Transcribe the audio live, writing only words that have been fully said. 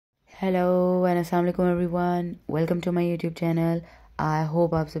Hello and अस्सलाम वालेकुम everyone, welcome to my YouTube channel. I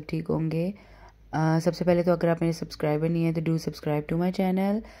hope आप सब ठीक होंगे। सबसे पहले तो अगर आप मेरे सब्सक्राइबर नहीं है तो do subscribe to my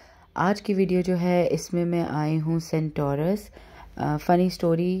channel. आज की वीडियो जो है इसमें मैं आई हूँ Saint taurus. Funny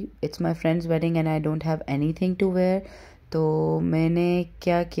story, it's my friend's wedding and I don't have anything to where. तो मैंने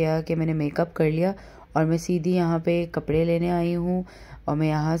क्या किया कि मैंने मेकअप कर लिया और मैं सीधी यहाँ पे कपड़े लेने आई हूँ और मैं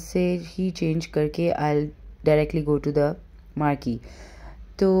यहाँ से ही चेंज करके I directly go to the marquee.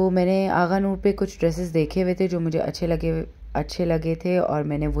 तो मैंने आगा नूर पे कुछ ड्रेसेस देखे हुए थे जो मुझे अच्छे लगे थे और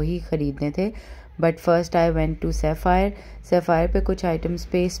मैंने वही ख़रीदने थे। But first I went to sapphire पे कुछ आइटम्स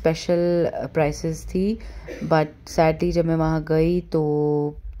पे स्पेशल प्राइसेस थी। बट सैडली जब मैं वहाँ गई तो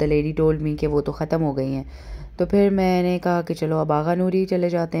द लेडी टोल्ड मी कि वो तो ख़त्म हो गई हैं। तो फिर मैंने कहा कि चलो अब आगा नूर ही चले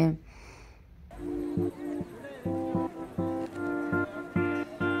जाते हैं।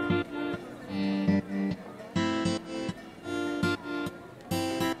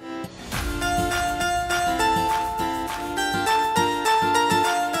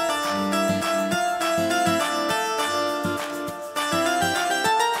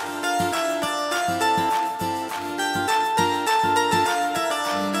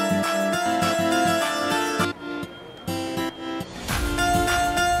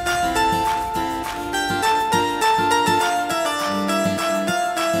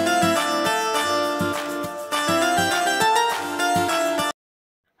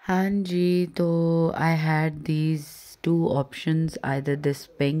 हाँ जी, तो I had these two options, either this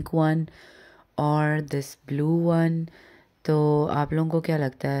pink one और दिस ब्लू वन। तो आप लोगों को क्या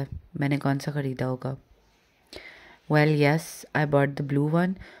लगता है मैंने कौन सा ख़रीदा होगा? Well yes, I bought the blue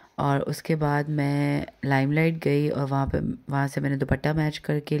one. और उसके बाद मैं लाइमलाइट गई और वहाँ से मैंने दुपट्टा मैच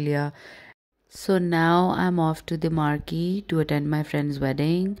करके लिया। So now I am of to the marquee to attend my friend's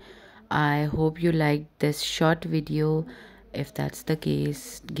wedding. I hope you liked this short video. If that's the case,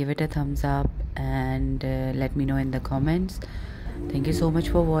 give it a thumbs up and let me know in the comments. Thank you so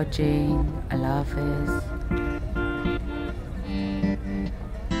much for watching. Allah Hafiz.